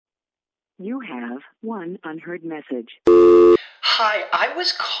You have one unheard message. Hi, I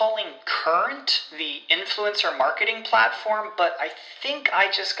was calling Current, the influencer marketing platform, but I think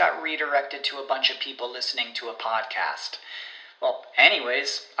I just got redirected to a bunch of people listening to a podcast. Well,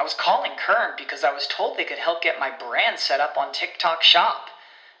 anyways, I was calling Current because I was told they could help get my brand set up on TikTok Shop,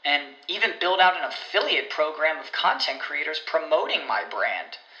 and even build out an affiliate program of content creators promoting my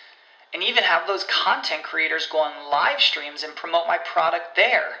brand, and even have those content creators go on live streams and promote my product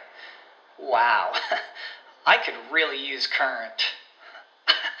there. Wow, I could really use Current.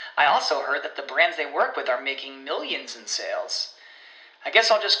 I also heard that the brands they work with are making millions in sales. I guess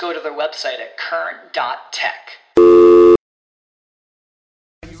I'll just go to their website at current.tech. You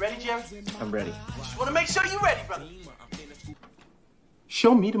ready, Jerry? I'm ready. Just want to make sure you're ready, brother.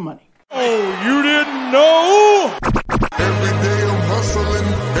 Show me the money. Oh, you didn't know? Every day I'm hustling.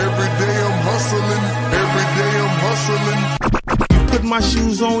 Every day I'm hustling. Every day I'm hustling. Put my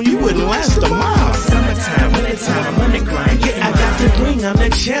shoes on, you wouldn't last a mile. Summertime, wintertime, I'm on the grind. Yeah, I got the ring, I'm the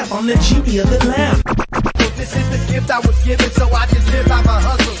champ, I'm the genie of the lamp. This is the gift I was given, so I just live by my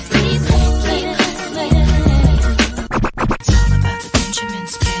hustle. It's all about the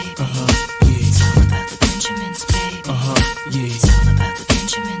Benjamins, baby. Yeah. It's all about the Benjamins, baby. Yeah. It's all about the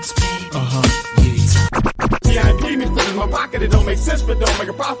Benjamins, baby. Yeah. Yeah, I need me put in my pocket. It don't make sense, but don't make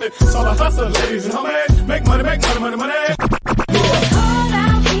a profit. So I hustle, ladies and homies. Make money, money, money. All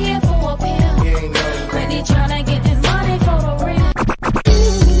out here for a pill. Really tryna get this money for the real.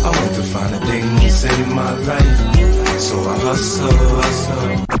 I want to find a thing to save my life. So I hustle.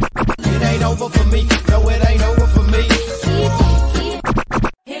 It ain't over for me. No, it ain't over for me.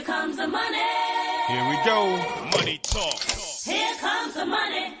 Here comes the money. Here we go. Money talk. Here comes the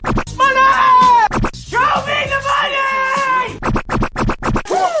money. Show me the money!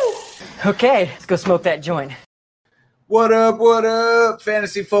 Okay, let's go smoke that joint. What up,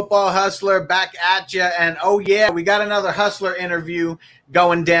 Fantasy Football Hustler, back at you. And oh yeah, we got another Hustler interview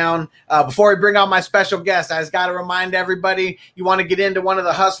going down. Before we bring on my special guest, I just got to remind everybody, you want to get into one of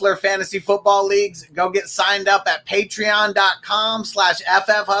the Hustler Fantasy Football Leagues, go get signed up at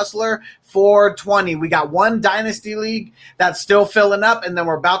patreon.com/FFHustler420. We got one Dynasty League that's still filling up, and then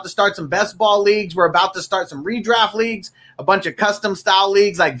we're about to start some best ball leagues. We're about to start some redraft leagues, a bunch of custom style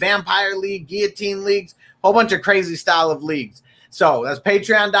leagues like Vampire League, Guillotine Leagues, whole bunch of crazy style of leagues. So that's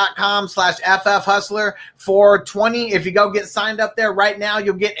patreon.com/FFHustler420. If you go get signed up there right now,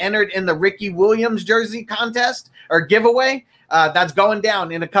 you'll get entered in the Ricky Williams jersey contest or giveaway. That's going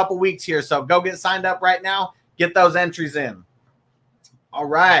down in a couple weeks here. So go get signed up right now. Get those entries in. All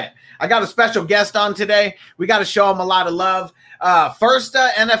right. I got a special guest on today. We got to show him a lot of love. First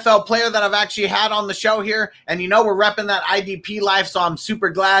NFL player that I've actually had on the show here. And, we're repping that IDP life, so I'm super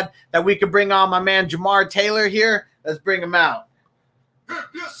glad that we could bring on my man Jamar Taylor here. Let's bring him out.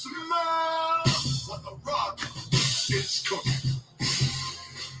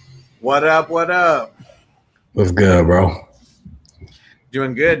 What up? What's good, bro?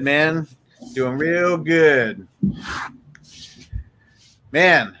 Doing good, man. Doing real good.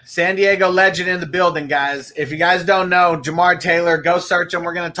 Man, San Diego legend in the building, guys. If you guys don't know, Jamar Taylor, go search him.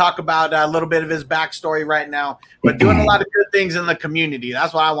 We're going to talk about a little bit of his backstory right now, but doing a lot of good things in the community.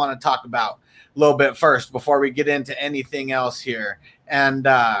 That's what I want to talk about a little bit first before we get into anything else here. And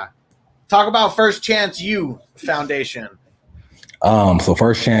talk about First Chance U Foundation. So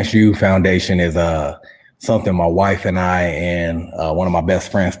First Chance U Foundation is something my wife and I and one of my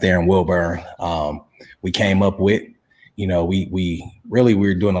best friends, Theron Wilburn, we came up with. We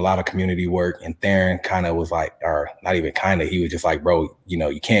were doing a lot of community work, and Theron kind of was like, or not even kind of, he was just like, bro,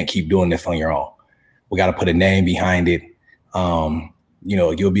 you can't keep doing this on your own. We got to put a name behind it.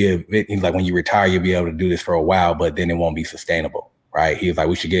 You'll be he's like, when you retire, you'll be able to do this for a while, but then it won't be sustainable. Right. He was like,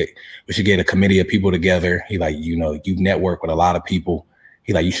 we should get a committee of people together. He like, you network with a lot of people.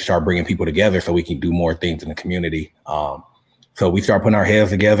 He like, you should start bringing people together so we can do more things in the community. So we start putting our heads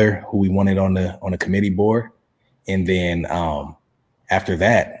together, who we wanted on the committee board. And then after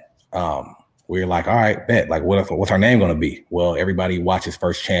that, we were like, all right, bet. Like, what's our name going to be? Well, everybody watches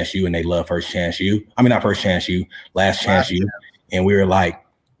First Chance U and they love First Chance U. I mean, not First Chance U, Last Chance U. And we were like,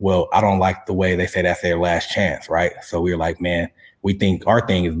 well, I don't like the way they say that's their last chance, right? So we were like, man, we think our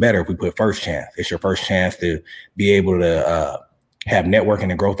thing is better if we put First Chance. It's your first chance to be able to have networking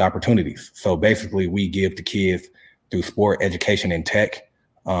and growth opportunities. So basically, we give to kids through sport, education, and tech.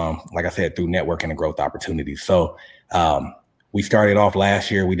 Like I said, through networking and growth opportunities. So we started off last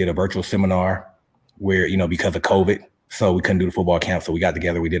year. We did a virtual seminar where, because of COVID, so we couldn't do the football camp. So we got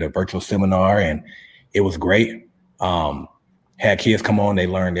together, we did a virtual seminar, and it was great. Had kids come on, they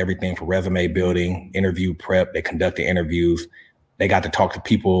learned everything from resume building, interview prep. They conducted interviews. They got to talk to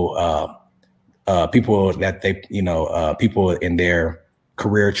people people that they, people in their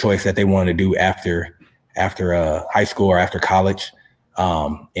career choice that they want to do after high school or after college.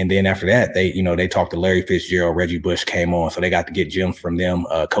 And then after that, they talked to Larry Fitzgerald, Reggie Bush came on. So they got to get gems from them.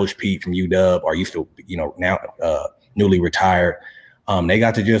 Coach Pete from UW, or used to, now newly retired. They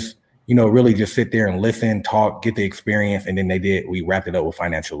got to just, really just sit there and listen, talk, get the experience. And then we wrapped it up with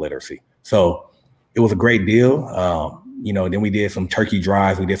financial literacy. So it was a great deal. Then we did some turkey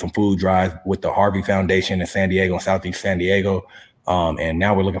drives. We did some food drives with the Harvey Foundation in San Diego and Southeast San Diego. And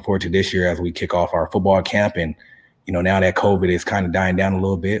now we're looking forward to this year as we kick off our football camp. And, now that COVID is kind of dying down a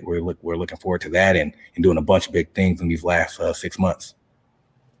little bit, we're looking forward to that and doing a bunch of big things in these last 6 months.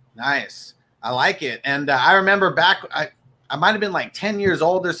 Nice. I like it. And I remember back, I might have been like 10 years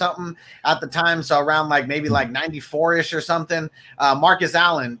old or something at the time. So around maybe 94-ish or something. Marcus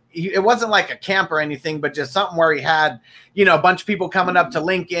Allen, it wasn't like a camp or anything, but just something where he had, a bunch of people coming up to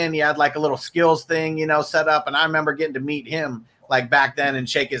Lincoln. He had like a little skills thing, set up. And I remember getting to meet him back then and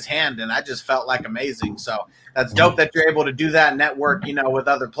shake his hand. And I just felt amazing. So that's dope that you're able to do that, network, with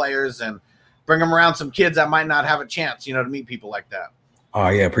other players and bring them around some kids that might not have a chance, to meet people like that. Oh,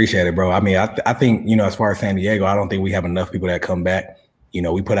 yeah, appreciate it, bro. I mean, I think, as far as San Diego, I don't think we have enough people that come back.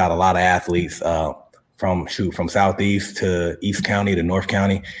 We put out a lot of athletes from Southeast to East County to North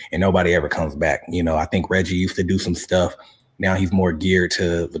County, and nobody ever comes back. I think Reggie used to do some stuff. Now he's more geared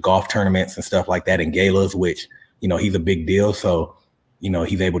to the golf tournaments and stuff like that and galas, which, he's a big deal. So,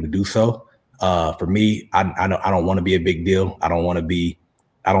 he's able to do so. For me, I don't want to be a big deal. I don't want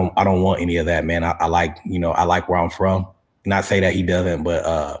any of that, man. I like where I'm from. Not say that he doesn't,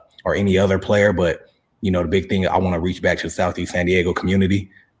 but or any other player, but the big thing, I want to reach back to the Southeast San Diego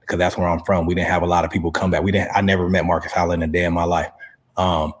community because that's where I'm from. We didn't have a lot of people come back. I never met Marcus Allen a day in my life.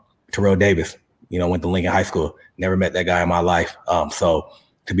 Terrell Davis, went to Lincoln High School. Never met that guy in my life. So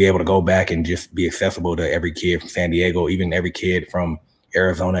to be able to go back and just be accessible to every kid from San Diego, even every kid from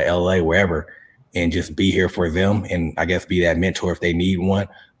Arizona, LA, wherever, and just be here for them and I guess be that mentor if they need one.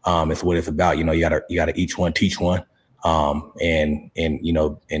 It's what it's about. You gotta each one teach one. And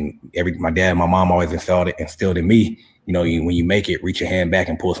my dad and my mom always instilled in me, when you make it, reach your hand back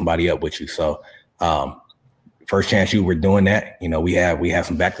and pull somebody up with you. So, First Chance U, we're doing that. We have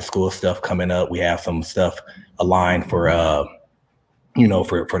some back to school stuff coming up. We have some stuff aligned for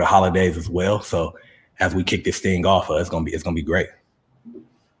the holidays as well. So as we kick this thing off, it's gonna be great.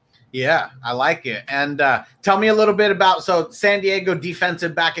 Yeah, I like it. And tell me a little bit about San Diego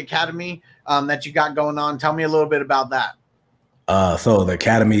Defensive Back Academy that you got going on. Tell me a little bit about that. So the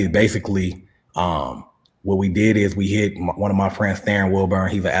academy, basically, what we did is we hit one of my friends, Theron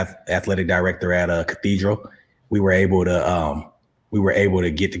Wilburn. He's an athletic director at Cathedral. We were able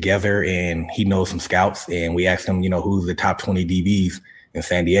to get together, and he knows some scouts, and we asked him, who's the top 20 DBs in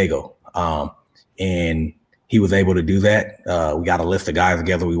San Diego, and he was able to do that. We got a list of guys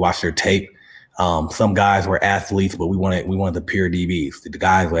together. We watched their tape. Some guys were athletes, but we wanted the pure DBs, the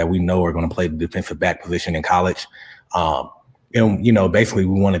guys that we know are going to play the defensive back position in college. And basically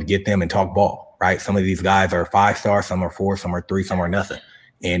we wanted to get them and talk ball, right? Some of these guys are 5-star, some are 4, some are 3, some are nothing.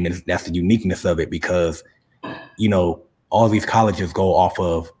 And that's the uniqueness of it because, all these colleges go off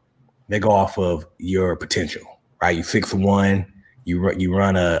of your potential, right? You 6'1", you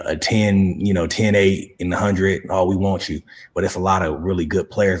run a 10, 10-8 in the 100. Oh, we want you. But it's a lot of really good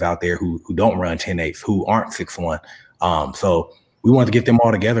players out there who don't run 10-8s, who aren't 6'1". So we want to get them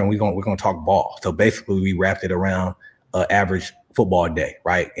all together and we're going to talk ball. So basically we wrapped it around average football day,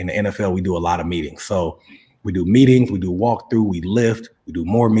 right? In the NFL, we do a lot of meetings. So we do meetings, we do walkthrough, we lift, we do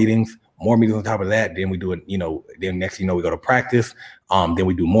more meetings on top of that. Then we do it, then next we go to practice. Then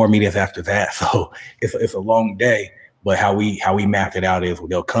we do more meetings after that. So it's a long day. But how we mapped it out is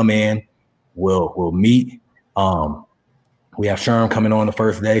they'll come in, we'll meet. We have Sherm coming on the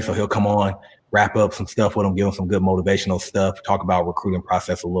first day, so he'll come on, wrap up some stuff with him, give him some good motivational stuff, talk about recruiting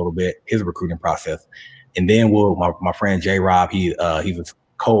process a little bit, his recruiting process. And then my friend J Rob, he's a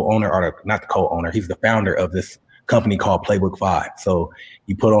co-owner, or not the co-owner, he's the founder of this company called Playbook 5. So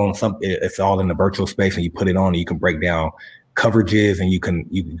you put on it's all in the virtual space, and you put it on and you can break down coverages and you can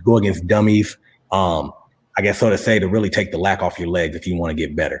go against dummies. I guess so to say, to really take the lack off your legs if you want to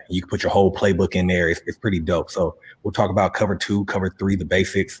get better. You can put your whole playbook in there. It's pretty dope. So we'll talk about cover 2, cover 3, the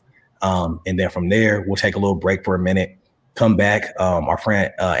basics. And then from there, we'll take a little break for a minute, come back. Our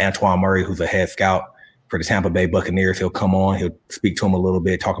friend Antoine Murray, who's a head scout for the Tampa Bay Buccaneers, he'll come on. He'll speak to him a little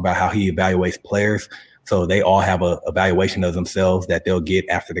bit, talk about how he evaluates players. So they all have a evaluation of themselves that they'll get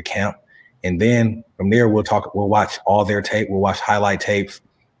after the camp. And then from there, we'll watch all their tape. We'll watch highlight tapes.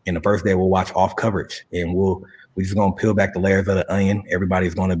 And the first day we'll watch off coverage, and we're just going to peel back the layers of the onion.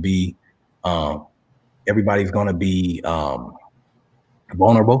 Everybody's going to be Everybody's going to be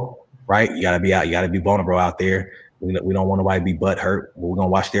vulnerable, right? You got to be out. You got to be vulnerable out there. We don't want nobody to be butt hurt. We're going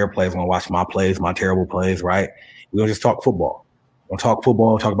to watch their plays. We're going to watch my plays, my terrible plays, right? We're going to just talk football. We'll talk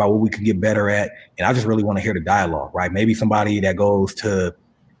football, talk about what we can get better at. And I just really want to hear the dialogue, right? Maybe somebody that goes to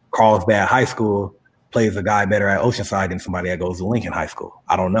Carlsbad High School plays a guy better at Oceanside than somebody that goes to Lincoln High School.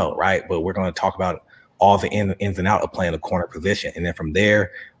 I don't know, right? But we're going to talk about all the ins and outs of playing the corner position. And then from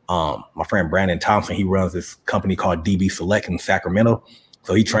there, my friend Brandon Thompson, he runs this company called DB Select in Sacramento.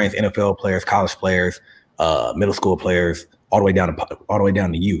 So he trains NFL players, college players, middle school players, all the way down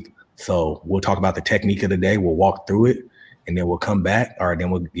to youth. So we'll talk about the technique of the day. We'll walk through it, and then we'll come back, or then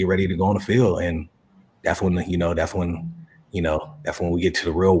we'll get ready to go on the field. And that's when we get to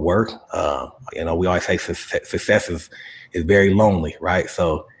the real work. We always say success is very lonely, right?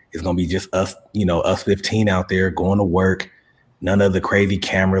 So it's gonna be just us, us 15 out there going to work. None of the crazy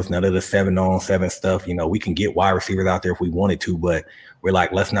cameras, none of the 7-on-7 stuff. We can get wide receivers out there if we wanted to, but we're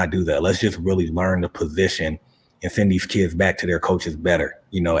like, let's not do that. Let's just really learn the position and send these kids back to their coaches better,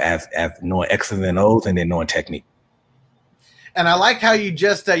 as knowing X's and O's and then knowing technique. And I like how you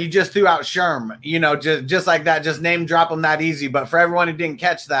just threw out Sherm, just like that, just name drop him that easy. But for everyone who didn't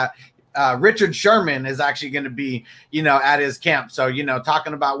catch that, Richard Sherman is actually going to be, at his camp. So,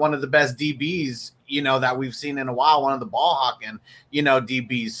 talking about one of the best DBs, that we've seen in a while, one of the ball hawking,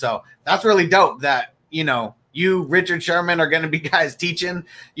 DBs. So that's really dope that, you, Richard Sherman, are going to be guys teaching,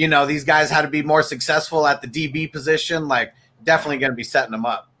 these guys how to be more successful at the DB position. Like, definitely going to be setting them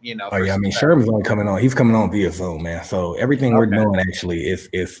up, Sherman's only coming on. He's coming on via Zoom, man. So everything we're doing actually is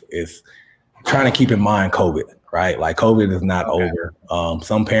trying to keep in mind COVID, right? Like COVID is not over.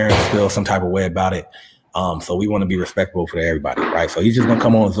 Some parents feel some type of way about it. So we want to be respectful for everybody, right? So he's just going to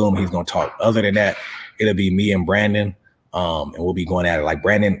come on Zoom. He's going to talk. Other than that, it'll be me and Brandon. And we'll be going at it. Like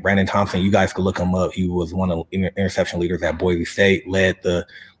Brandon Thompson, you guys could look him up. He was one of the interception leaders at Boise State, led the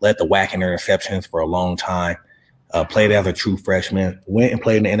whacking interceptions for a long time. Played as a true freshman, went and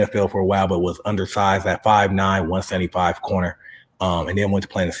played in the NFL for a while, but was undersized at 5'9", 175 corner, and then went to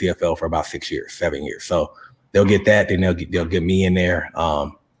play in the CFL for about 7 years. So they'll get that, then they'll get me in there,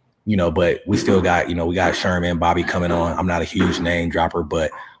 but we still got, we got Sherman, Bobby coming on. I'm not a huge name dropper, but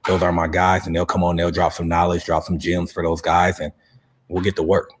those are my guys, and they'll come on, they'll drop some knowledge, drop some gems for those guys, and we'll get to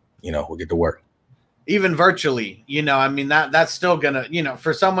work, we'll get to work. Even virtually, that's still gonna,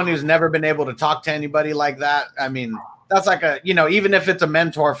 for someone who's never been able to talk to anybody like that, that's like even if it's a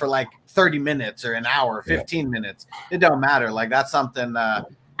mentor for like 30 minutes or an hour, 15 minutes, it don't matter. Like that's something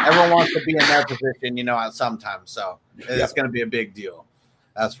everyone wants to be in their position, at some time. So it's going to be a big deal.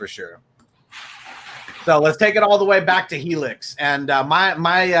 That's for sure. So let's take it all the way back to Helix. And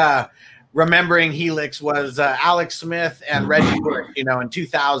my remembering Helix was Alex Smith and Reggie Bush, in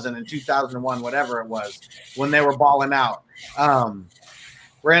 2000 and 2001, whatever it was, when they were balling out.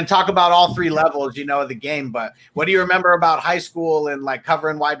 We're going to talk about all three levels, of the game. But what do you remember about high school and like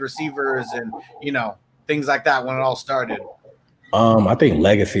covering wide receivers and, things like that when it all started? I think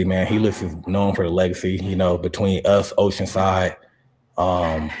legacy, man. Helix is known for the legacy, between us, Oceanside.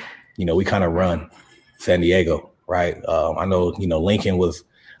 We kind of run San Diego, right? I know, Lincoln was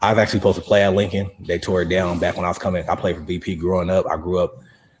 – I was actually supposed to play at Lincoln. They tore it down back when I was coming. I played for VP growing up. I grew up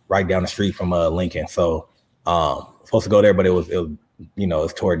right down the street from Lincoln. So supposed to go there, but it was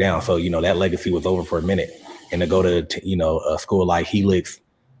it's tore down. So, that legacy was over for a minute. And to go to, a school like Helix,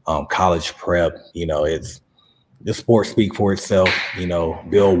 college prep, it's the sport speak for itself,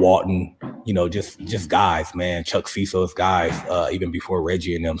 Bill Walton, just guys, man, Chuck Cecil's guys, even before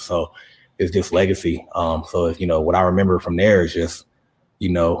Reggie and them. So it's just legacy. So, what I remember from there is just,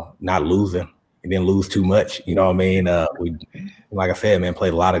 not losing. And didn't lose too much. We, like I said, man,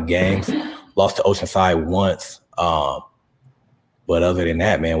 played a lot of games, lost to Oceanside once. But other than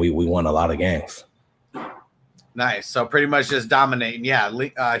that, man, we won a lot of games. Nice. So pretty much just dominating. Yeah.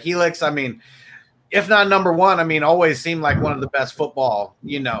 Helix, if not number one, always seemed like one of the best football,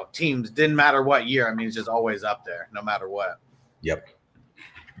 teams. Didn't matter what year. It's just always up there, no matter what. Yep.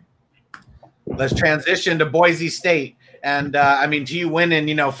 Let's transition to Boise State. And, to you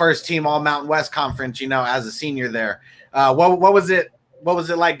winning, first team all Mountain West Conference, as a senior there. What was it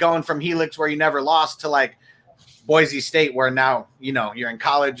like going from Helix where you never lost to like Boise State where now, you're in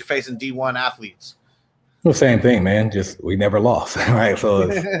college facing D1 athletes? Well, same thing, man. Just we never lost, right? So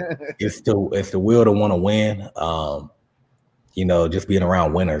it's the will to want to win. Just being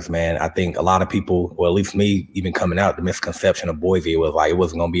around winners, man. I think a lot of people, or at least me, even coming out, the misconception of Boise was like it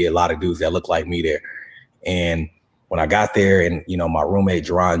wasn't going to be a lot of dudes that looked like me there. And when I got there, and my roommate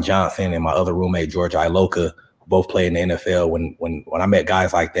Jerron Johnson and my other roommate George Iloka both played in the NFL. When I met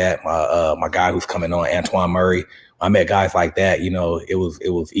guys like that, my guy who's coming on, Antoine Murray, I met guys like that, you know, it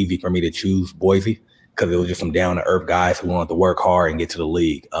was easy for me to choose Boise because it was just some down to earth guys who wanted to work hard and get to the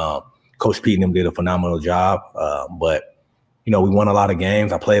league. Coach Pete and them did a phenomenal job, but you know, we won a lot of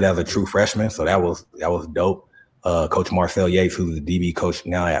games. I played as a true freshman, so that was dope. Coach Marcel Yates, who's the DB coach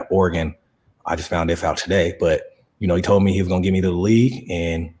now at Oregon, I just found this out today, but you know, he told me he was gonna get me to the league,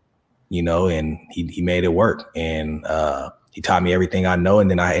 and you know, and he made it work, and he taught me everything I know. And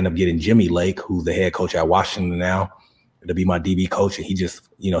then I ended up getting Jimmy Lake, who's the head coach at Washington now, to be my DB coach, and he just,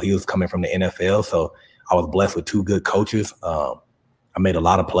 you know, he was coming from the NFL, so I was blessed with two good coaches. I made a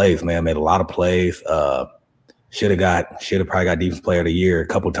lot of plays, man. Made a lot of plays. Should have probably got Defensive Player of the Year a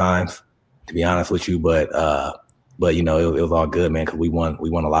couple times, to be honest with you. But you know, it was all good, man, because we won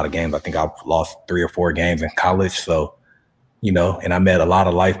a lot of games. I think I lost 3 or 4 games in college. So, you know, and I met a lot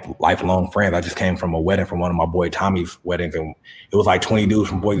of lifelong friends. I just came from a wedding from one of my boy Tommy's weddings, and it was like 20 dudes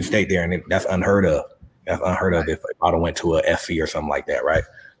from Boise State there, and that's unheard of. That's unheard of if I'd have went to a SC or something like that, right?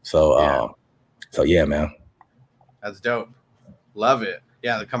 So, so yeah, man. That's dope. Love it.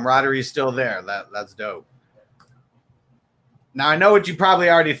 Yeah, the camaraderie is still there. That's dope. Now, I know what you probably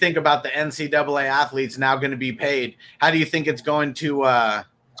already think about the NCAA athletes now going to be paid. How do you think it's going to I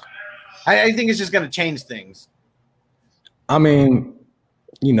think it's just going to change things. I mean,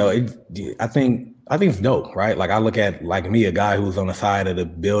 you know, I think it's dope, right? Like I look at like me, a guy who's on the side of the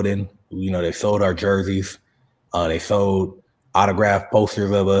building, you know, they sold our jerseys. They sold autographed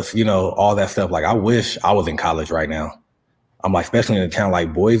posters of us, you know, all that stuff. Like I wish I was in college right now. I'm like, especially in a town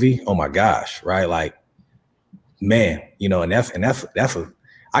like Boise. Oh my gosh, right? Like, man, you know, and that's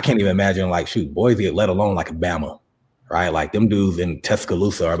I can't even imagine like shoot Boise, let alone like Bama, right? Like them dudes in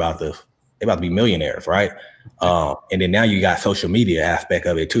Tuscaloosa are about to be millionaires, right? And then now you got social media aspect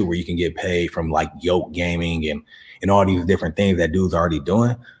of it too, where you can get paid from like Yoke Gaming and all these different things that dudes are already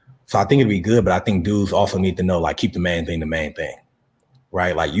doing. So I think it'd be good, but I think dudes also need to know, like, keep the main thing,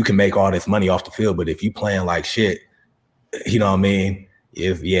 right? Like you can make all this money off the field, but if you playing like shit, you know what I mean?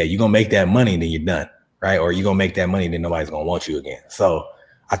 If you're gonna make that money, then you're done, right? Or you're gonna make that money, then nobody's gonna want you again. So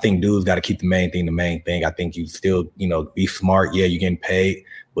I think dudes got to keep the main thing. I think you still, you know, be smart. Yeah, you're getting paid,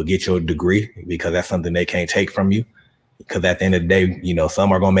 but get your degree because that's something they can't take from you. Because at the end of the day, you know,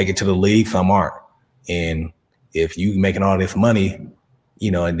 some are gonna make it to the league, some aren't. And if you making all this money,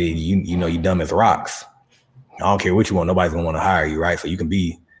 you know, and then you know, you dumb as rocks. I don't care what you want. Nobody's gonna want to hire you, right? So you can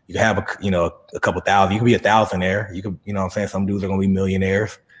have a couple thousand. You can be a thousandaire. You can, you know what I'm saying? Some dudes are gonna be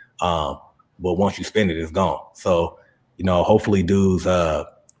millionaires. But once you spend it, it's gone. So, you know, hopefully dudes,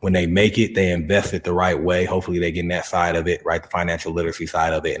 when they make it, they invest it the right way. Hopefully they get in that side of it, right? The financial literacy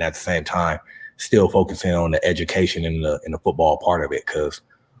side of it. And at the same time, still focusing on the education and the football part of it. Because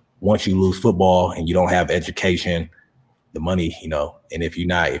once you lose football and you don't have education, the money, you know, and if you're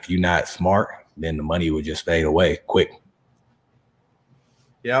not smart, then the money would just fade away quick.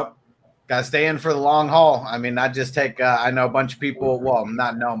 Yep. Got to stay in for the long haul. I mean, not just take, I know a bunch of people, well,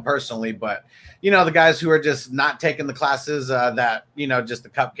 not know them personally, but, you know, the guys who are just not taking the classes that, you know, just the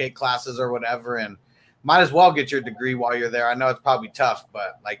cupcake classes or whatever, and might as well get your degree while you're there. I know it's probably tough,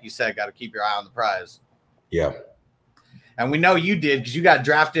 but like you said, got to keep your eye on the prize. Yeah. And we know you did because you got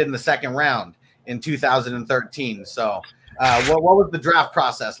drafted in the second round in 2013. So what was the draft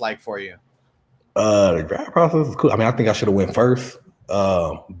process like for you? The draft process was cool. I mean, I think I should have went first,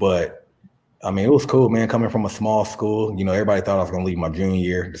 but I mean, it was cool, man. Coming from a small school, you know, everybody thought I was going to leave my junior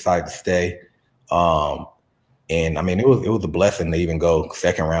year, decided to stay. And I mean, it was a blessing to even go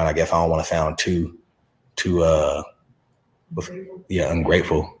second round. I guess I don't want to sound too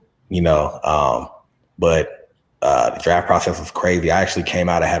ungrateful, you know. But the draft process was crazy. I actually came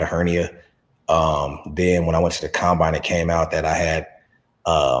out, I had a hernia. Then when I went to the combine, it came out that I had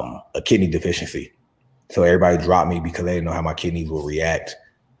a kidney deficiency. So everybody dropped me because they didn't know how my kidneys will react.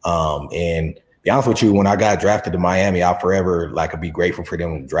 And be honest with you, when I got drafted to Miami, I'll forever be grateful for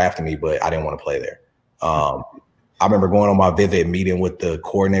them drafting me, but I didn't want to play there. I remember going on my visit, meeting with the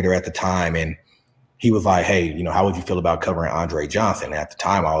coordinator at the time, and he was like, hey, you know, how would you feel about covering Andre Johnson? And at the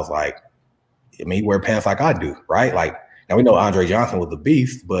time I was like, I mean, he wear pants like I do, right? Like, now we know Andre Johnson was a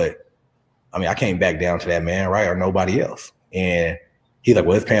beast, but I mean, I can't back down to that man, right? Or nobody else. And he's like,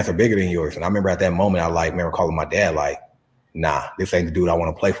 well, his pants are bigger than yours. And I remember at that moment, I remember calling my dad, like, nah, this ain't the dude I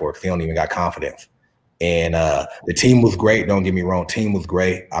want to play for because he don't even got confidence. And the team was great. Don't get me wrong. Team was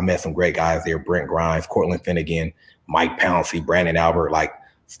great. I met some great guys there. Brent Grimes, Cortland Finnegan, Mike Pouncey, Brandon Albert,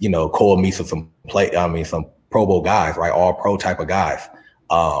 you know, Cole Mesa, some Pro Bowl guys, right? All pro type of guys.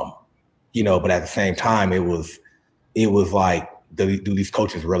 You know, but at the same time, it was like, do these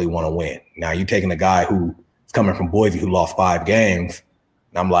coaches really want to win? Now you're taking a guy who coming from Boise who lost 5 games.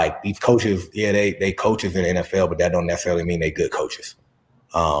 And I'm like, these coaches, yeah, they coaches in the NFL, but that don't necessarily mean they good coaches.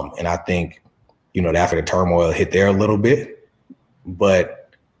 And I think, after the turmoil hit there a little bit,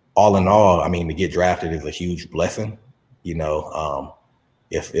 but all in all, I mean, to get drafted is a huge blessing.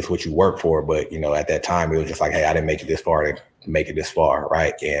 It's what you work for. But, at that time, it was just like, hey, I didn't make it this far to make it this far,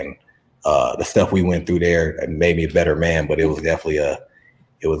 right? And the stuff we went through there made me a better man, but it was definitely a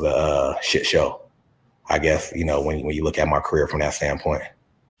shit show, I guess, when you look at my career from that standpoint.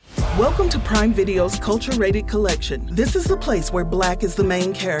 Welcome to Prime Video's Culture Rated Collection. This is the place where Black is the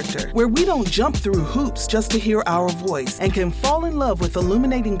main character, where we don't jump through hoops just to hear our voice and can fall in love with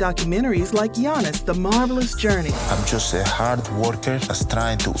illuminating documentaries like Giannis, The Marvelous Journey. I'm just a hard worker that's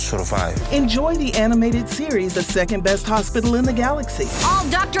trying to survive. Enjoy the animated series, The Second Best Hospital in the Galaxy. All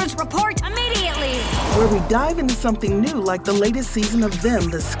doctors report immediately. Where we dive into something new like the latest season of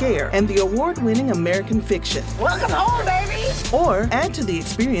Them, The Scare, and the award-winning American Fiction. Welcome home, baby. Or add to the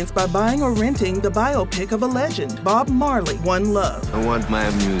experience by buying or renting the biopic of a legend, Bob Marley, One Love. I want my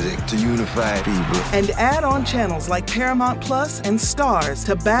music to unify people. And add on channels like Paramount Plus and Stars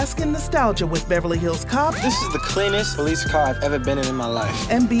to bask in nostalgia with Beverly Hills Cop. This is the cleanest police car I've ever been in my life.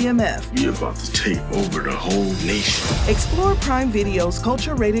 And BMF. You're about to take over the whole nation. Explore Prime Video's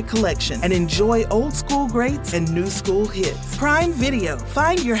Culture-Rated Collection and enjoy old school greats and new school hits. Prime Video.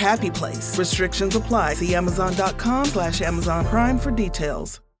 Find your happy place. Restrictions apply. See Amazon.com/Amazon Prime for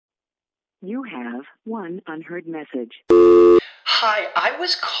details. You have one unheard message. Hi, I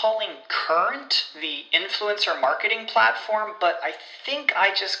was calling Current, the influencer marketing platform, but I think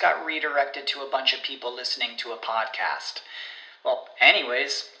I just got redirected to a bunch of people listening to a podcast. Well,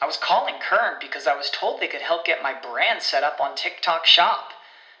 anyways, I was calling Current because I was told they could help get my brand set up on TikTok Shop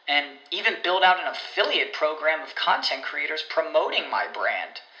and even build out an affiliate program of content creators promoting my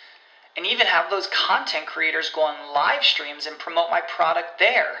brand. And even have those content creators go on live streams and promote my product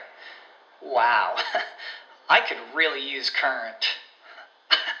there. Wow, I could really use Current.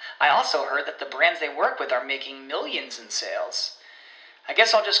 I also heard that the brands they work with are making millions in sales. I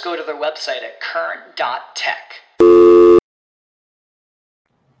guess I'll just go to their website at current.tech.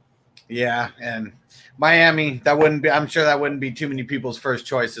 Yeah, and Miami, I'm sure that wouldn't be too many people's first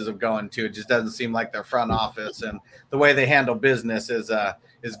choices of going to. It just doesn't seem like their front office and the way they handle business is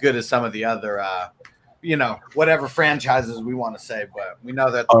as good as some of the other whatever franchises we want to say, but we know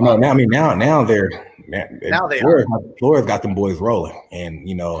that. Now they are. Florida's got them boys rolling, and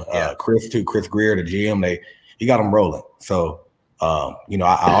Chris Greer, the GM, he got them rolling. So I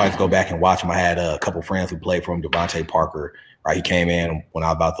always go back and watch him. I had a couple friends who played for him, Devontae Parker, right? He came in when I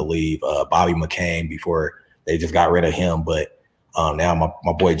was about to leave. Bobby McCain before they just got rid of him, but now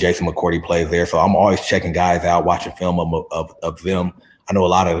my boy Jason McCourty plays there. So I'm always checking guys out, watching film of them. I know a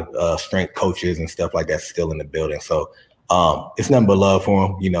lot of strength coaches and stuff like that still in the building. So it's nothing but love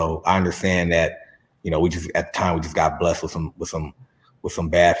for them. I understand that, we just at the time we just got blessed with some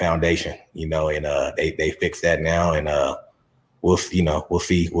bad foundation, and they fixed that now, and we'll see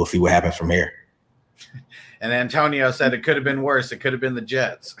what happens from here. And Antonio said it could have been worse. It could have been the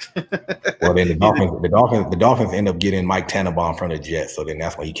Jets. Well, then the Dolphins end up getting Mike Tannenbaum from the Jets. So then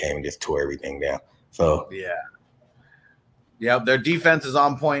that's when he came and just tore everything down. So yeah, their defense is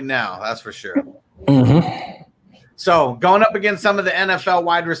on point now. That's for sure. Mm-hmm. So going up against some of the NFL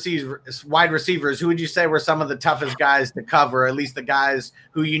wide receivers, who would you say were some of the toughest guys to cover? At least the guys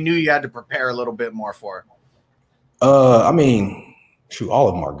who you knew you had to prepare a little bit more for. All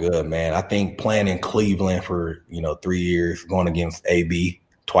of them are good, man. I think playing in Cleveland for 3 years, going against AB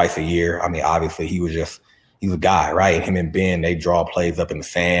twice a year. Obviously he's a guy, right? Him and Ben, they draw plays up in the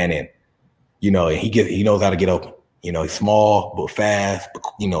sand, and he knows how to get open. He's small but fast, but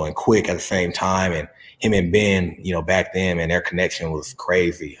and quick at the same time. And him and Ben, back then, and their connection was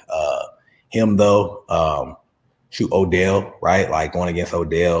crazy. Him though, Odell, right? Like going against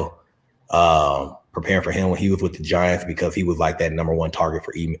Odell, preparing for him when he was with the Giants because he was like that number one target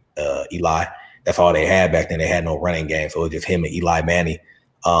for Eli. That's all they had back then. They had no running game, so it was just him and Eli Manning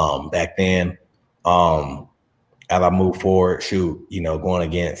back then. As I move forward, going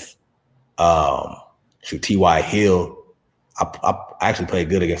against T.Y. Hill, I actually played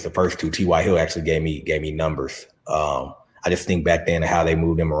good against the first two. T.Y. Hill actually gave me numbers. I just think back then how they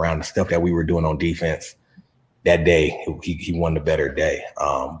moved him around, the stuff that we were doing on defense that day, he won the better day.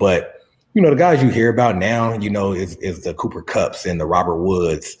 But the guys you hear about now, is the Cooper Kupps and the Robert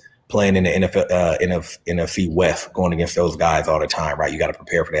Woods playing in the NFC West, going against those guys all the time, right? You got to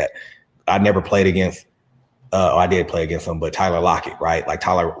prepare for that. I never played against. I did play against him, but Tyler Lockett, right? Like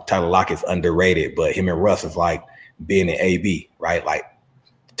Tyler Lockett's underrated, but him and Russ is like being an AB, right? Like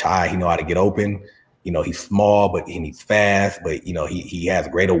Ty, he know how to get open. You know, he's small, but and he's fast, but you know, he has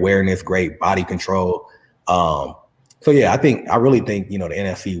great awareness, great body control. So yeah, I really think, you know, the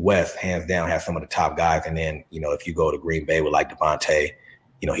NFC West hands down has some of the top guys. And then, you know, if you go to Green Bay with like Devontae,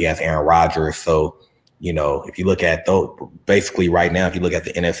 you know, he has Aaron Rodgers. So, you know, if you look at those, basically right now, if you look at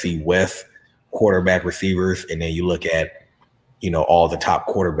the NFC West quarterback receivers, and then you look at, you know, all the top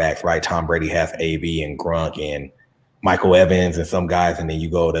quarterbacks, right? Tom Brady has AB and Gronk and Michael Evans and some guys, and then you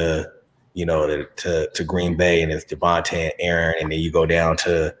go to, you know, to Green Bay and it's Devontae and Aaron, and then you go down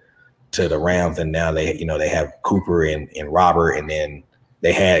to the Rams, and now they, you know, they have Cooper and Robert, and then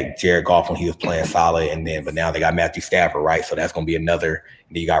they had Jared Goff when he was playing solid, and then but now they got Matthew Stafford, right? So that's going to be another.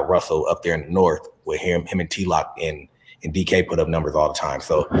 And then you got Russell up there in the north with him and T-Lock and DK put up numbers all the time.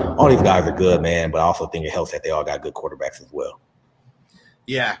 So all these guys are good, man. But I also think it helps that they all got good quarterbacks as well.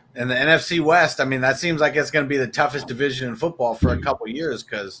 Yeah, and the NFC West, I mean, that seems like it's going to be the toughest division in football for a couple of years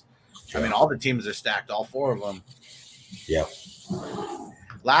because, I mean, all the teams are stacked, all four of them. Yeah.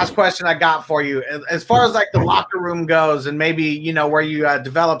 Last question I got for you. As far as like the locker room goes and maybe, you know, where you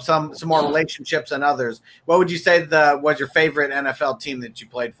develop some more relationships than others, what would you say was your favorite NFL team that you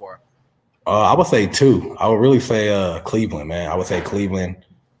played for? I would say two. I would really say Cleveland, man. I would say Cleveland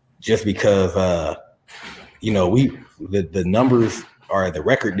just because, you know, the numbers – or the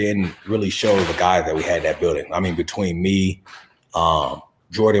record didn't really show the guys that we had in that building. I mean, between me,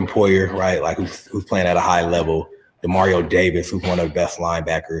 Jordan Poyer, right, like who's playing at a high level, DeMario Davis, who's one of the best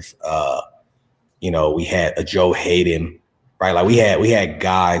linebackers. You know, we had a Joe Hayden, right? Like we had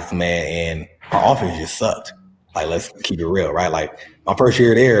guys, man, and our offense just sucked. Like, let's keep it real, right? Like my first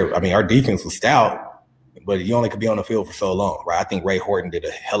year there, I mean, our defense was stout, but you only could be on the field for so long, right? I think Ray Horton did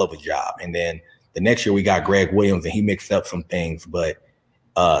a hell of a job, and then the next year we got Greg Williams, and he mixed up some things, but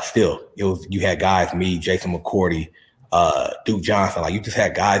still, you had guys, me, Jason McCourty, Duke Johnson, like you just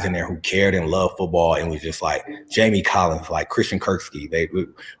had guys in there who cared and loved football, and was just like Jamie Collins, like Christian Kirksey, they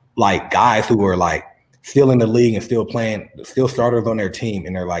like guys who were like still in the league and still playing, still starters on their team,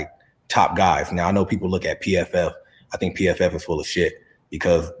 and they're like top guys. Now I know people look at PFF. I think PFF is full of shit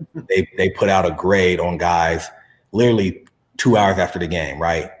because they put out a grade on guys literally 2 hours after the game,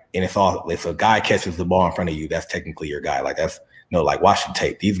 right? And if a guy catches the ball in front of you, that's technically your guy. Like that's like watch the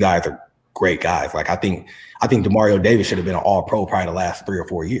tape. These guys are great guys. Like I think DeMario Davis should have been an all-pro probably the last 3 or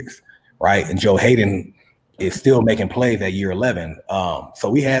 4 years, right? And Joe Hayden is still making plays at year 11. So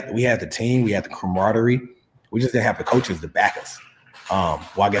we had the team, we had the camaraderie. We just didn't have the coaches to back us. Well,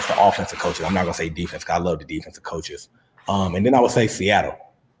 I guess the offensive coaches. I'm not gonna say defense, because I love the defensive coaches. And then I would say Seattle,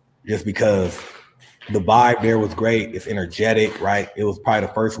 just because the vibe there was great. It's energetic, right? It was probably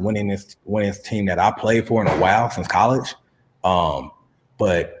the first winningest team that I played for in a while since college.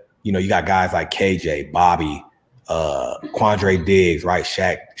 But you know, you got guys like KJ, Bobby, Quandre Diggs, right?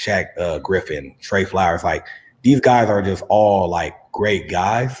 Shaq Griffin, Trey Flowers. Like these guys are just all like great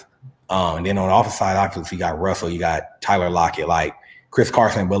guys. And then on the offensive side, obviously you got Russell, you got Tyler Lockett, like Chris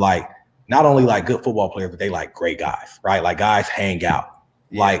Carson, but like not only like good football players, but they like great guys, right? Like guys hang out,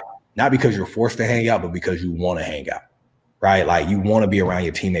 like not because you're forced to hang out, but because you want to hang out, right? Like you want to be around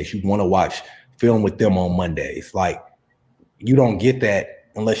your teammates. You want to watch film with them on Mondays. Like you don't get that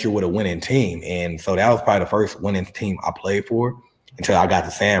unless you're with a winning team. And so that was probably the first winning team I played for until I got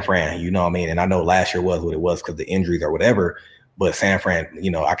to San Fran, you know what I mean? And I know last year was what it was because the injuries or whatever, but San Fran,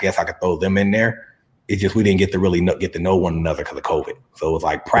 you know, I guess I could throw them in there. It's just we didn't get to really get to know one another because of COVID. So it was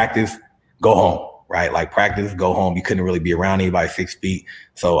like practice, go home, right? Like practice, go home. You couldn't really be around anybody 6 feet.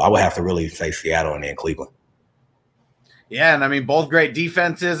 So I would have to really say Seattle and then Cleveland. Yeah, and I mean both great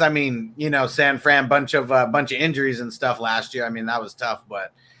defenses. I mean, you know, San Fran bunch of injuries and stuff last year. I mean, that was tough,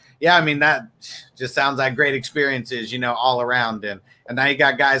 but yeah, I mean that just sounds like great experiences, you know, all around. And now you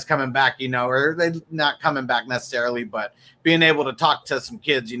got guys coming back, you know, or they not coming back necessarily, but being able to talk to some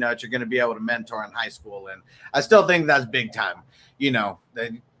kids, you know, that you're going to be able to mentor in high school. And I still think that's big time. You know,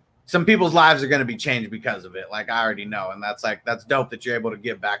 some people's lives are going to be changed because of it. Like I already know, and that's dope that you're able to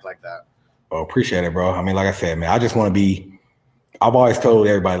give back like that. Oh, appreciate it, bro. I mean, like I said, man, I just want to be. I've always told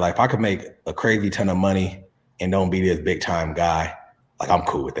everybody, like, if I could make a crazy ton of money and don't be this big time guy, like I'm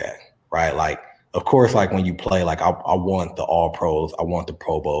cool with that, right? Like, of course, like when you play, like I want the all pros, I want the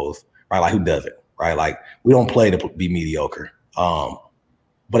Pro Bowls, right? Like who does it, right? Like we don't play to be mediocre.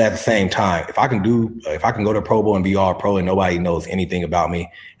 But at the same time, if I can go to Pro Bowl and be all pro and nobody knows anything about me,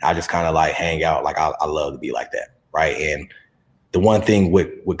 I just kind of like hang out. Like I love to be like that, right? And the one thing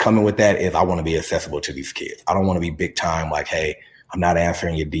with coming with that is I want to be accessible to these kids. I don't want to be big time like, hey, I'm not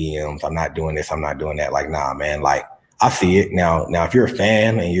answering your DMs. I'm not doing this. I'm not doing that. Like, nah, man. Like I see it now. Now, if you're a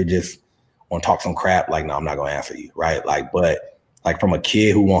fan and you're just want to talk some crap, like, no, I'm not going to answer you, right? Like, but like from a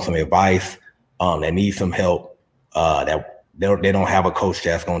kid who wants some advice, that need some help, that they don't have a coach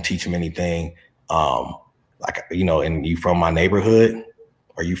that's going to teach them anything. Like, you know, and you from my neighborhood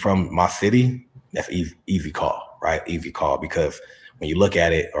or you from my city, that's easy call, right? Easy call, because when you look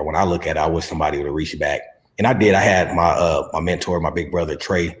at it, or when I look at it, I wish somebody would have reached back. And I did. I had my mentor, my big brother,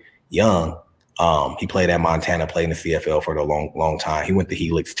 Trey Young. He played at Montana, played in the CFL for a long time. He went to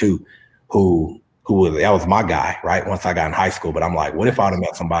Helix too, that was my guy, right? Once I got in high school, but I'm like, what if I'd have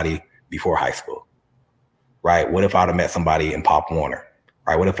met somebody before high school, right? What if I'd have met somebody in Pop Warner,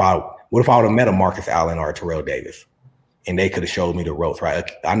 right? What if I would have met a Marcus Allen or a Terrell Davis, and they could have showed me the ropes,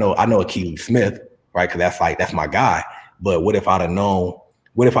 right? I know Akili Smith, right? Because that's my guy. But what if I'd have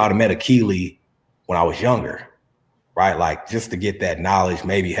met Akili when I was younger, right? Like, just to get that knowledge,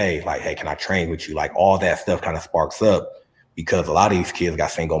 maybe, hey, can I train with you? Like, all that stuff kind of sparks up, because a lot of these kids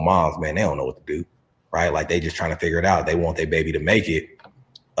got single moms, man. They don't know what to do, right? Like, they just trying to figure it out. They want their baby to make it.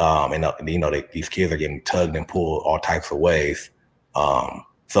 And you know, these kids are getting tugged and pulled all types of ways.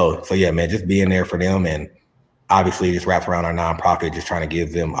 So yeah, man, just being there for them, and obviously just wraps around our nonprofit, just trying to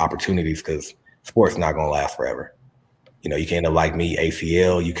give them opportunities, because sports not going to last forever. You know, you can end up like me,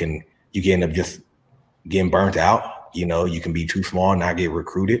 ACL. You can end up just getting burnt out. You know, you can be too small and not get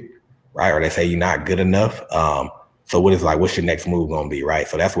recruited, right? Or they say you're not good enough. So what's your next move going to be, right?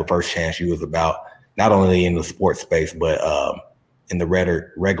 So that's what First Chance U is about, not only in the sports space, but in the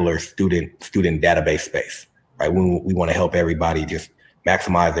regular student database space, right? We want to help everybody just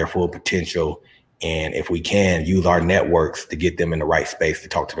maximize their full potential. And if we can, use our networks to get them in the right space to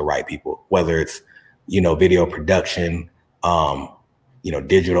talk to the right people, whether it's, you know, video production, you know,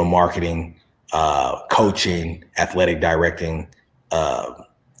 digital marketing, coaching, athletic directing,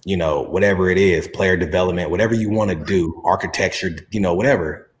 you know, whatever it is, player development, whatever you want to do, architecture, you know,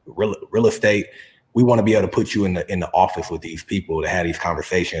 whatever, real estate. We want to be able to put you in the office with these people to have these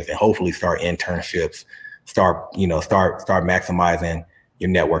conversations, and hopefully start internships, start maximizing your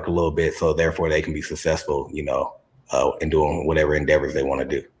network a little bit, so therefore they can be successful, you know, in doing whatever endeavors they want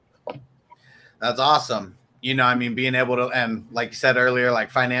to do. That's awesome. You know, I mean, being able to, and like you said earlier, like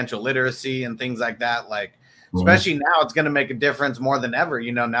financial literacy and things like that, like, especially now, it's going to make a difference more than ever,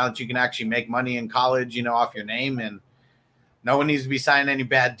 you know, now that you can actually make money in college, you know, off your name, and no one needs to be signing any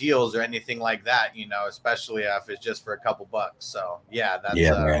bad deals or anything like that, you know, especially if it's just for a couple bucks. So yeah, that's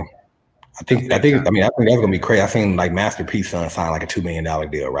man. I think that's gonna be crazy. I seen like Master P's son sign like a $2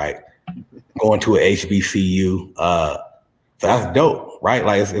 million deal, right? Going to an HBCU. So that's dope, right?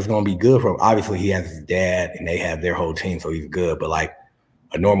 Like, it's gonna be good for him. Obviously, he has his dad and they have their whole team, so he's good. But like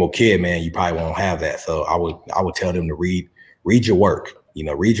a normal kid, man, you probably won't have that. So I would tell them to read your work. You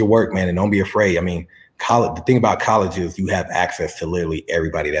know, read your work, man, and don't be afraid. I mean, college. The thing about college is you have access to literally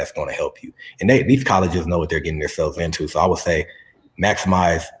everybody that's going to help you, and these colleges know what they're getting themselves into. So I would say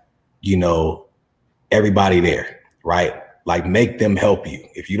maximize, you know, everybody there, right? Like, make them help you.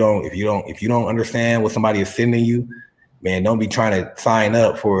 If you don't understand what somebody is sending you, man, don't be trying to sign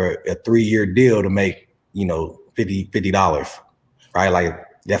up for a 3-year deal to make, you know, $50, right? Like,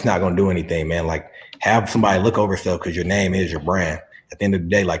 that's not going to do anything, man. Like, have somebody look over stuff, because your name is your brand. At the end of the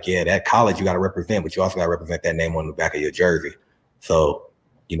day, like, yeah, that college you got to represent, but you also got to represent that name on the back of your jersey. So,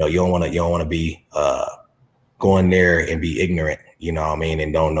 you know, you don't want to be going there and be ignorant, you know what I mean,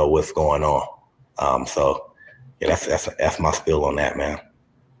 and don't know what's going on. So yeah, that's my spill on that, man.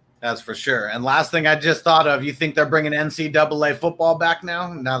 That's for sure. And last thing I just thought of, you think they're bringing NCAA football back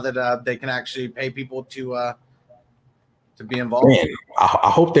now that they can actually pay people to be involved? Man, I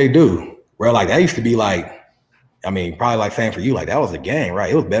hope they do. Bro, like, that used to be like, I mean, probably like saying for you, like, that was a game,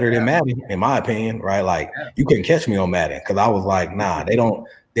 right? It was better than Madden, in my opinion, right? Like, you couldn't catch me on Madden, because I was like, nah,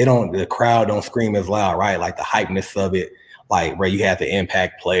 the crowd don't scream as loud, right? Like, the hypeness of it, like, bro, you had the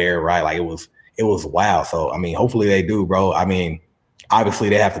impact player, right? Like, it was wild. So, I mean, hopefully they do, bro. I mean, obviously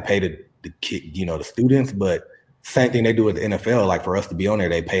they have to pay the kid, you know, the students, but same thing they do with the NFL. Like, for us to be on there,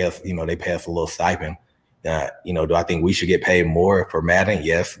 they pay us a little stipend. You know, do I think we should get paid more for Madden?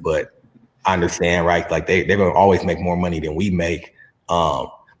 Yes, but I understand, right? Like, they're going to always make more money than we make. But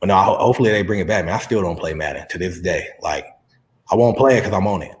no, hopefully they bring it back, man. I still don't play Madden to this day. Like, I won't play it because I'm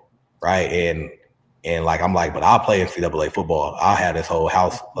on it, right? And like, I'm like, but I'll play NCAA football. I'll have this whole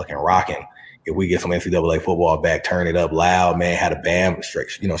house fucking rocking. If we get some NCAA football back, turn it up loud, man, had a band,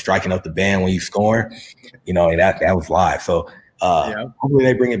 you know, striking up the band when you scoring, you know, and that was live. So hopefully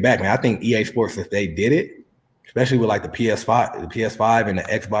they bring it back, man. I think EA Sports, if they did it, especially with like the PS5 and the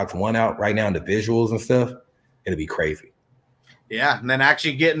Xbox One out right now and the visuals and stuff, it'll be crazy. Yeah, and then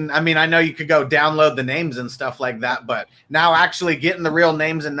actually getting, I mean, I know you could go download the names and stuff like that, but now actually getting the real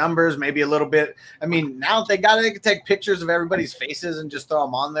names and numbers, maybe a little bit. I mean, now they can take pictures of everybody's faces and just throw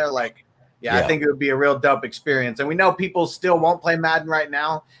them on there. Like, Yeah, I think it would be a real dope experience. And we know people still won't play Madden right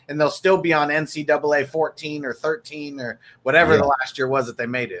now, and they'll still be on NCAA 14 or 13 or whatever the last year was that they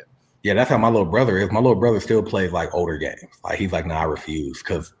made it. Yeah, that's how my little brother is. My little brother still plays like older games. Like he's like, I refuse,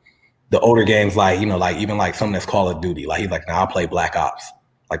 because the older games, like, you know, like even like something that's Call of Duty, like he's like, I'll play Black Ops.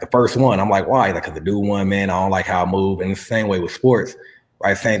 Like the first one, I'm like, why? Like, because the dude won, man. I don't like how I move. And it's the same way with sports,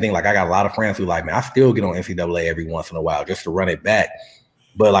 right? Same thing. Like I got a lot of friends who like, man, I still get on NCAA every once in a while just to run it back.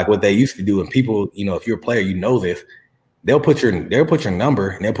 But like what they used to do, and people, you know, if you're a player, you know this, they'll put your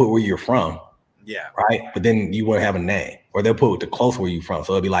number and they'll put where you're from. Yeah. Right. But then you wouldn't have a name, or they'll put the close where you're from.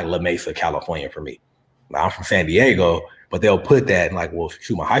 So it'd be like La Mesa, California for me. Now, I'm from San Diego, but they'll put that and like, well,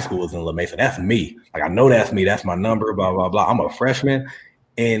 shoot, my high school was in La Mesa. That's me. Like I know that's me. That's my number. Blah blah blah. I'm a freshman,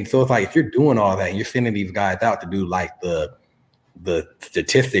 and so it's like if you're doing all that, and you're sending these guys out to do like the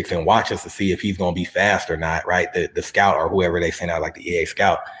statistics and watches to see if he's going to be fast or not, right? The scout or whoever they send out, like the EA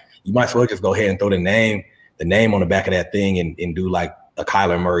scout, you might as well just go ahead and throw the name on the back of that thing and do like a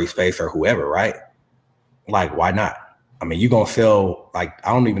Kyler Murray's face or whoever, right? Like, why not? I mean, you're going to sell, like,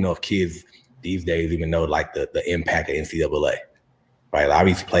 I don't even know if kids these days even know like the impact of NCAA, right? Like, I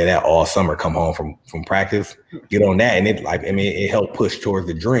used to play that all summer, come home from practice, get on that. And it like, I mean, it helped push towards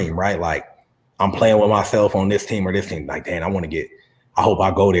the dream, right? Like, I'm playing with myself on this team or this team. Like, damn, I hope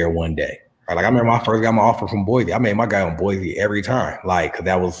I go there one day. Right? Like, I remember I first got my offer from Boise. I made my guy on Boise every time. Like, cause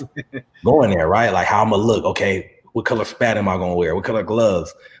that was going there, right? Like, how I'm gonna look. Okay, what color spat am I gonna wear? What color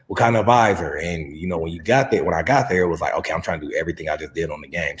gloves? What kind of visor? And you know, when I got there, it was like, okay, I'm trying to do everything I just did on the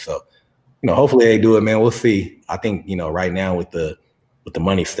game. So, you know, hopefully they do it, man. We'll see. I think, you know, right now with the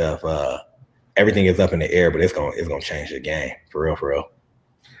money stuff, everything is up in the air, but it's gonna change the game for real.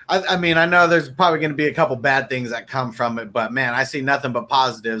 I mean, I know there's probably going to be a couple bad things that come from it, but man, I see nothing but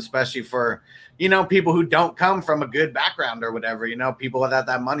positive, especially for, you know, people who don't come from a good background or whatever, you know, people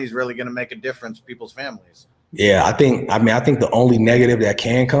that money is really going to make a difference to people's families. Yeah, I think the only negative that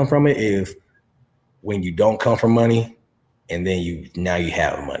can come from it is when you don't come from money and then you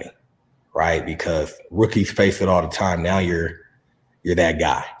have money, right? Because rookies face it all the time. Now you're that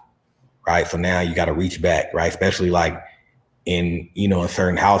guy, right? So now you got to reach back, right? Especially like in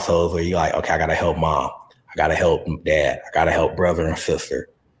certain households where you're like, okay, I got to help mom. I got to help dad. I got to help brother and sister,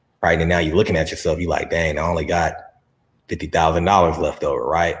 right? And now you're looking at yourself, you're like, dang, I only got $50,000 left over,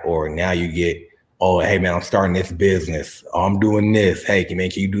 right? Or now you get, oh, hey, man, I'm starting this business. Oh, I'm doing this. Hey, can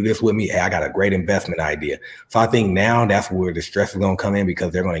you do this with me? Hey, I got a great investment idea. So I think now that's where the stress is going to come in,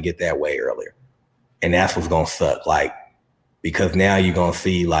 because they're going to get that way earlier. And that's what's going to suck. Like, because now you're going to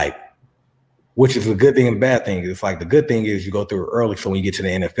see, like, which is a good thing and a bad thing. It's like the good thing is you go through it early. So when you get to the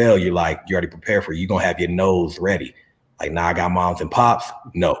NFL, you're already prepared for it. You're going to have your nose ready. Like, now I got moms and pops.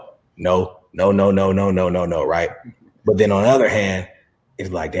 No, right? But then on the other hand, it's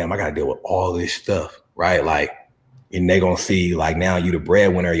like, damn, I got to deal with all this stuff, right? Like, and they're going to see, like, now you the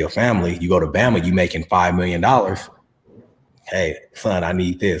breadwinner of your family. You go to Bama, you making $5 million. Hey, son, I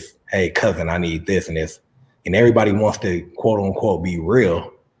need this. Hey, cousin, I need this and this. And everybody wants to, quote unquote, be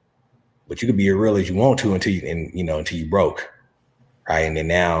real. But you could be as real as you want to until you broke, right? And then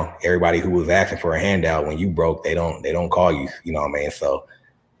now everybody who was asking for a handout when you broke, they don't call you, you know what I mean? So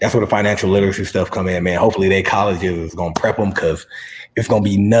that's where the financial literacy stuff come in, man. Hopefully they colleges is gonna prep them, because it's gonna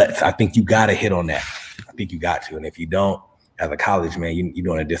be nuts. I think you gotta hit on that. I think you got to, and if you don't, as a college man, you're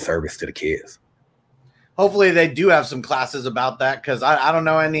doing a disservice to the kids. Hopefully they do have some classes about that, because I don't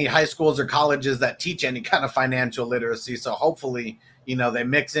know any high schools or colleges that teach any kind of financial literacy. So hopefully, you know, they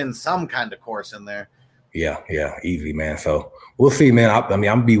mix in some kind of course in there. Yeah, easy, man. So we'll see, man. I'm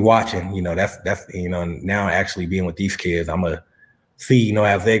gonna be watching. You know, that's now actually being with these kids, I'm gonna see,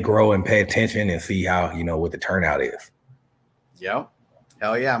 as they grow and pay attention and see how, what the turnout is. Yep.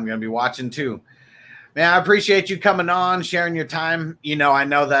 Hell yeah, I'm gonna be watching too. Man, I appreciate you coming on, sharing your time. I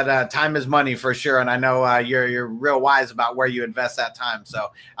know that time is money for sure, and I know you're real wise about where you invest that time.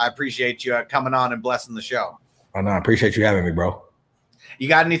 So I appreciate you coming on and blessing the show. Oh, no, I appreciate you having me, bro. You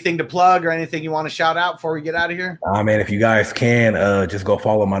got anything to plug or anything you want to shout out before we get out of here? Man, if you guys can, just go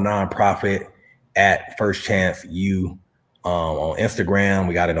follow my nonprofit at First Chance U on Instagram.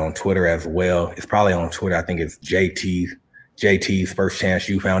 We got it on Twitter as well. It's probably on Twitter. I think it's JT's First Chance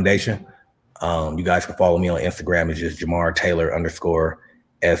U Foundation. You guys can follow me on Instagram. It's just Jamar Taylor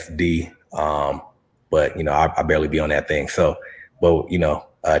 _SD. But I barely be on that thing. So, but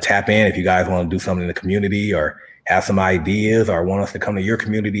tap in if you guys want to do something in the community or have some ideas or want us to come to your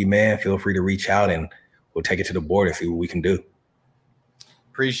community, man. Feel free to reach out and we'll take it to the board and see what we can do.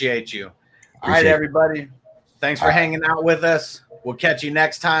 Appreciate you. All right, everybody. Thanks for hanging out with us. We'll catch you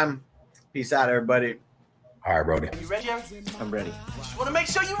next time. Peace out, everybody. All right, Brody. You ready? I'm ready. Just want to make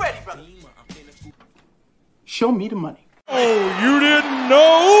sure you're ready, brother. Show me the money. Oh, you didn't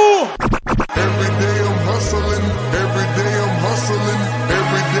know? Every day I'm hustling. Every day I'm hustling.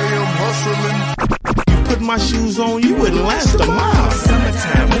 Every day I'm hustling. Put my shoes on, you wouldn't last a mile.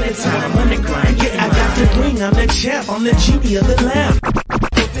 Summertime, wintertime, I'm on the grind. Yeah, I got the ring, I'm the champ, I'm the genie of the lamp.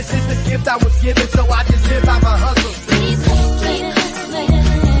 This is the gift I was given, so I just live by my hustle.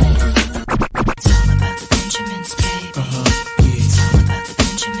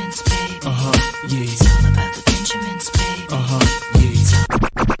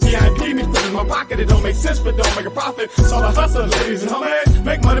 My pocket, it don't make sense, but don't make a profit. So I hustle, ladies and homies.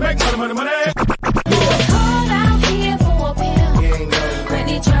 Make money, money. Called out here for a pill.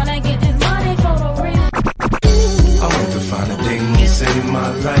 Really tryna get this money for the real. I want to find a thing to save my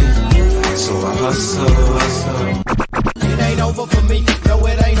life, so I hustle. It ain't over for me, no,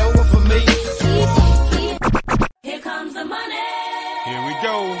 it ain't over for me. Here comes the money. Here we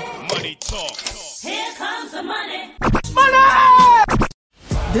go. Money talk. Here comes the money.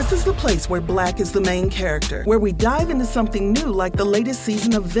 This is the place where Black is the main character, where we dive into something new like the latest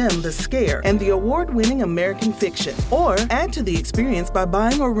season of Them, The Scare, and the award-winning American Fiction. Or add to the experience by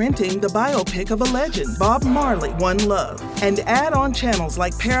buying or renting the biopic of a legend, Bob Marley, One Love. And add on channels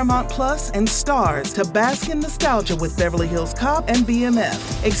like Paramount Plus and Stars to bask in nostalgia with Beverly Hills Cop and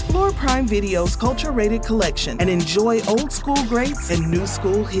BMF. Explore Prime Video's culture-rated collection and enjoy old school greats and new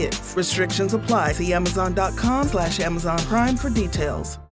school hits. Restrictions apply. See Amazon.com/Amazon Prime for details.